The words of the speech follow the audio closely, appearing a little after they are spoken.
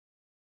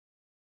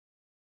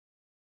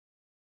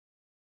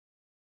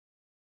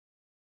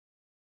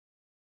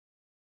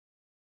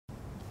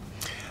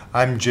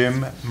I'm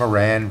Jim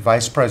Moran,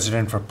 Vice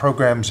President for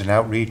Programs and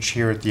Outreach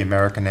here at the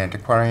American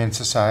Antiquarian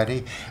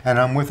Society, and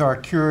I'm with our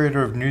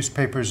curator of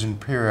newspapers and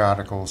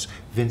periodicals,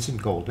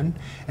 Vincent Golden,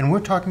 and we're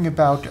talking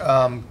about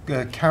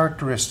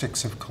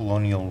characteristics of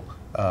colonial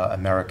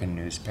American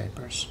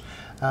newspapers.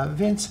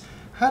 Vince,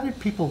 how did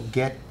people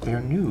get their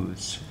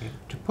news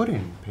to put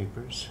in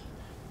papers?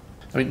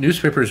 I mean,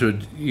 newspapers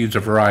would use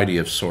a variety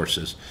of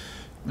sources.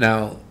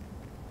 Now,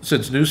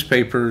 since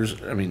newspapers,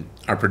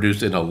 are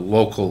produced in a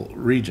local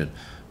region,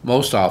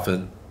 most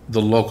often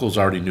the locals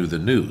already knew the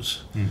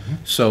news. Mm-hmm.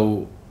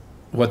 So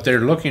what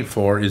they're looking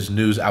for is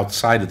news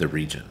outside of the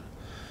region.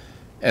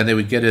 And they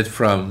would get it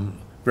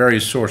from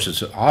various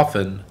sources.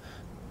 Often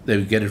they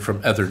would get it from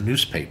other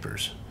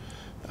newspapers,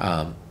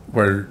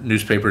 where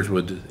newspapers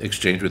would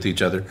exchange with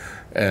each other.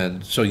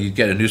 And so you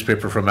get a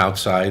newspaper from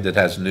outside that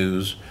has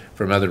news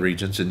from other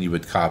regions, and you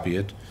would copy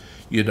it.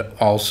 You'd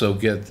also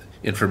get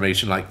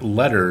information like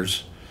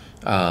letters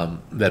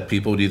that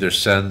people would either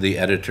send the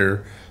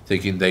editor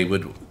thinking they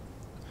would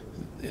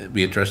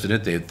be interested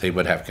in it, they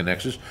would have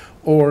connections,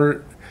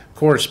 or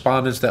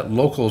correspondence that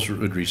locals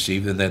would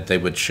receive and that they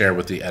would share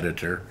with the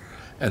editor,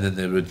 and then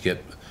they would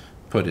get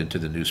put into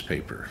the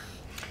newspaper.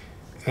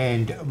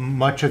 And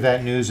much of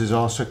that news is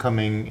also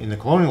coming in the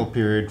colonial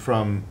period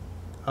from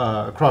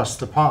across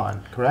the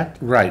pond, correct?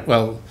 Right.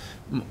 Well,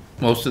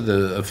 most of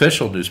the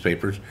official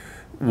newspapers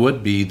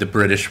would be the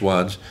British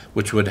ones,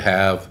 which would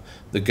have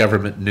the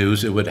government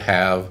news. It would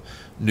have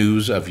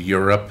news of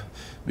Europe,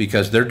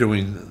 because they're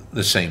doing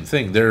the same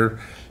thing. They're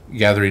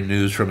gathering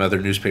news from other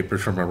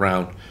newspapers from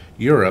around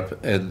Europe,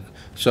 and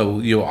so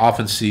you'll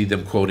often see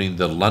them quoting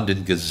the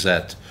London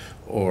Gazette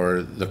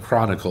or the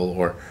Chronicle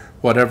or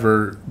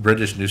whatever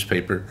British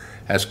newspaper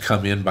has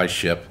come in by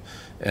ship,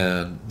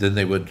 and then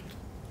they would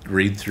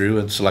read through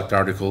and select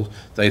articles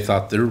they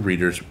thought their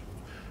readers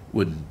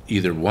would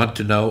either want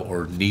to know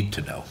or need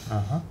to know.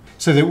 Uh-huh.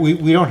 So that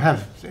we don't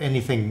have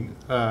anything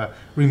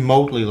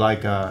remotely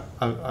like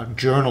a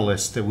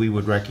journalist that we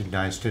would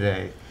recognize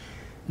today.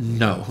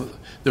 No,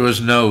 there was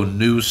no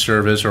news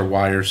service or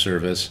wire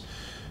service.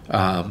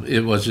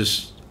 It was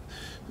just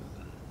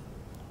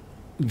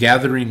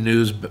gathering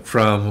news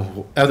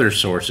from other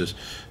sources.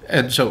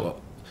 And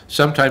so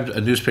sometimes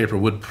a newspaper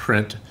would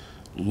print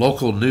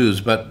local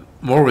news, but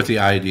more with the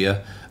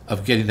idea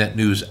of getting that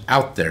news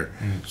out there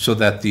so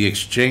that the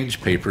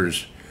exchange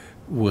papers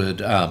would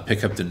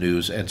pick up the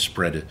news and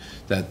spread it.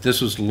 That this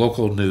was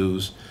local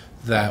news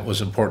that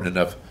was important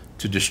enough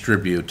to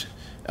distribute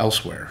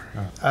elsewhere.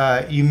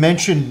 You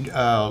mentioned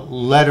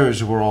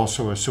letters were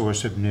also a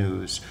source of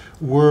news.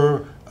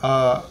 Were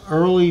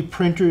early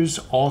printers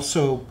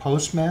also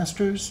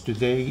postmasters? Did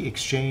they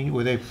exchange?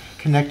 Were they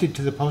connected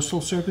to the postal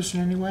service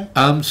in any way?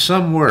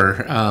 Some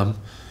were.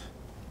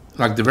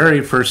 Like the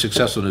very first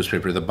successful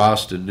newspaper, the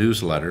Boston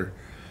Newsletter,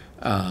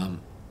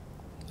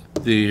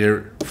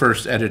 the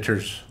first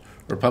editors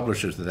or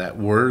publishers of that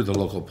were the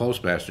local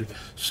postmasters,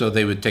 so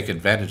they would take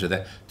advantage of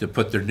that to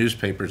put their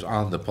newspapers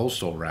on the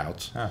postal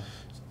routes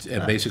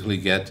and basically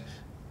get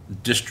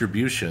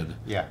distribution.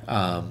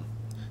 Yeah.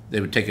 They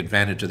would take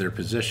advantage of their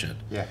position.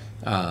 Yeah.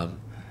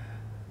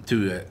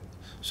 To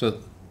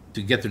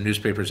get their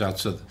newspapers out,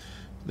 so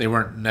they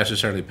weren't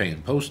necessarily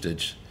paying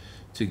postage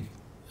to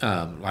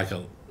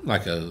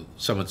like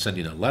someone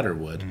sending a letter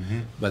would,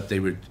 but they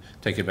would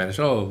take advantage.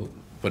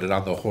 Put it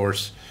on the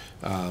horse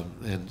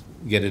and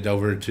get it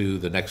over to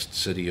the next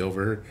city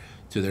over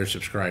to their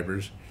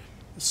subscribers.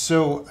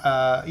 So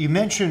you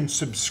mentioned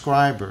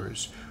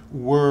subscribers.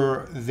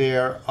 Were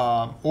there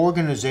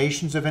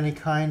organizations of any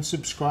kind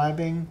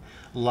subscribing,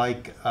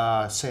 like,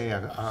 say,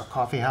 a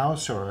coffee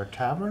house or a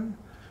tavern?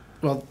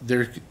 Well,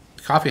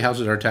 coffee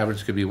houses or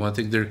taverns could be one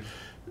thing. They're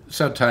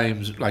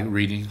sometimes like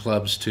reading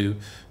clubs too,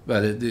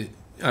 but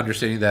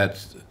understanding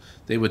that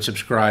they would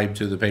subscribe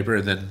to the paper,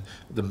 and then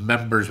the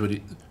members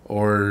would,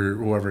 or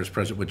whoever is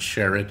present, would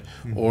share it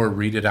or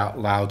read it out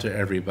loud to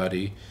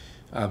everybody.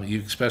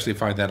 You especially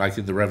find that like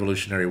in the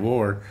Revolutionary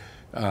War,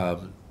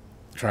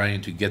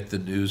 trying to get the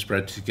news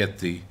spread, to get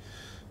the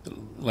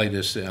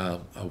latest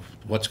of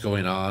what's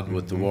going on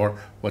with the war,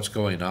 what's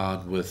going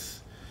on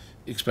with,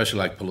 especially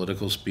like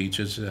political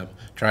speeches,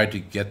 tried to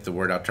get the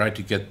word out, tried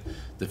to get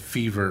the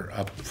fever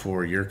up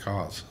for your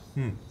cause.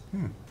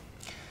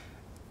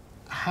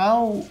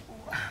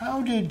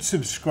 How did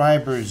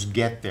subscribers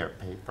get their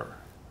paper?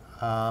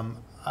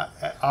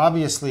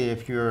 Obviously,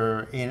 if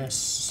you're in a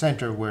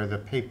center where the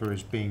paper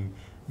is being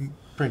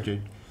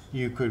printed,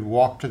 you could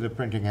walk to the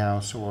printing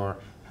house or,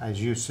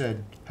 as you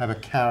said, have a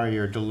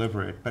carrier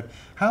deliver it. But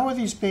how are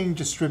these being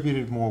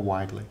distributed more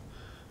widely?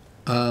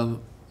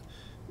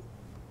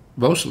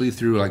 Mostly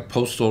through like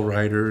postal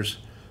riders,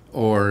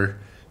 or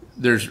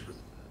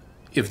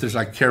if there's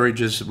like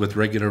carriages with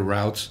regular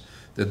routes,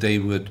 that they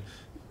would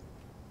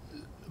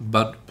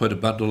put a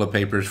bundle of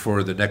papers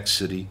for the next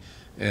city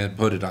and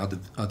put it on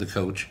the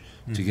coach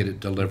to get it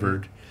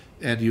delivered.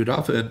 And you'd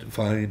often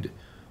find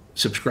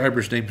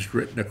subscribers' names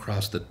written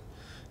across the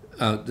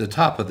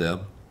top of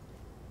them.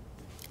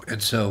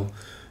 And so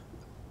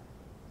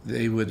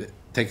they would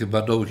take a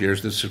bundle,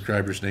 here's the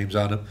subscribers' names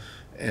on them,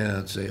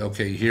 and say,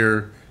 okay,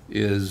 here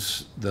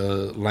is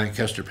the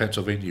Lancaster,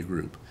 Pennsylvania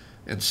group,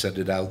 and send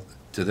it out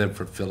to them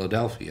from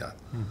Philadelphia,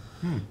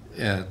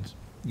 and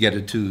get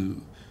it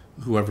to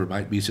whoever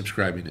might be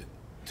subscribing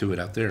to it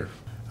out there.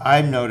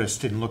 I've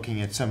noticed in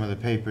looking at some of the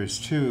papers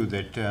too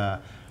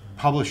that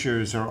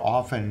publishers are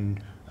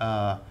often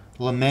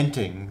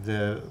lamenting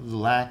the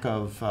lack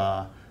of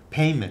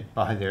payment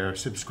by their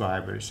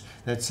subscribers.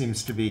 That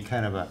seems to be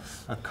kind of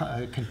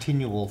a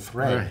continual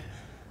thread. Right.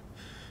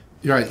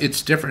 You're right.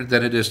 It's different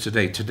than it is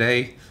today.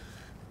 Today,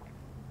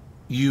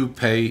 you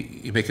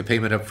make a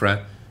payment up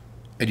front,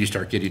 and you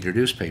start getting your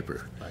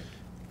newspaper. Right.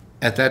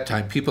 At that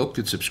time, people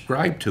could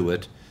subscribe to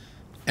it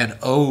and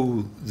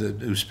owe the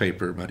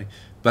newspaper money,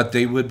 but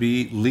they would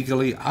be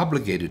legally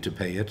obligated to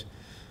pay it.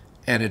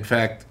 And in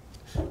fact,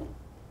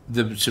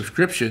 the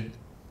subscription,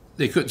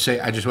 they couldn't say,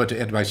 I just want to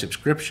end my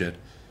subscription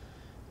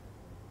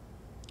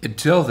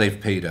until they've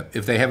paid up.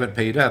 If they haven't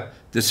paid up,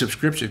 the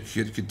subscription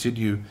could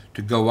continue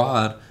to go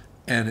on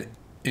and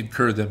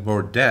incur them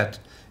more debt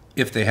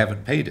if they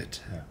haven't paid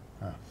it. Yeah.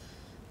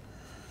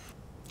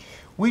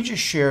 We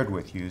just shared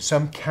with you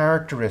some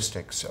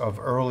characteristics of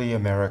early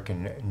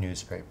American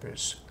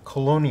newspapers,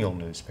 colonial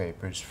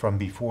newspapers from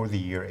before the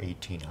year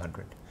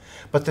 1800.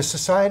 But the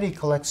Society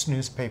collects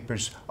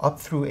newspapers up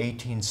through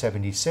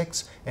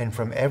 1876 and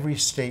from every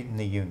state in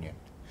the Union.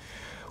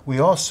 We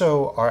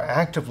also are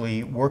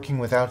actively working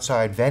with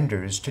outside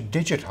vendors to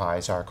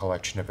digitize our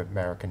collection of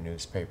American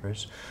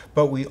newspapers,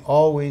 but we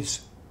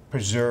always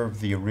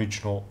preserve the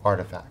original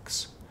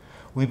artifacts.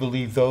 We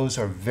believe those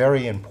are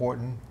very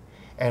important,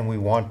 and we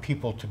want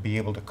people to be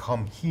able to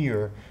come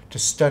here to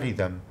study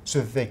them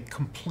so that they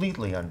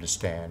completely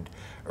understand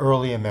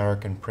early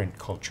American print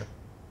culture.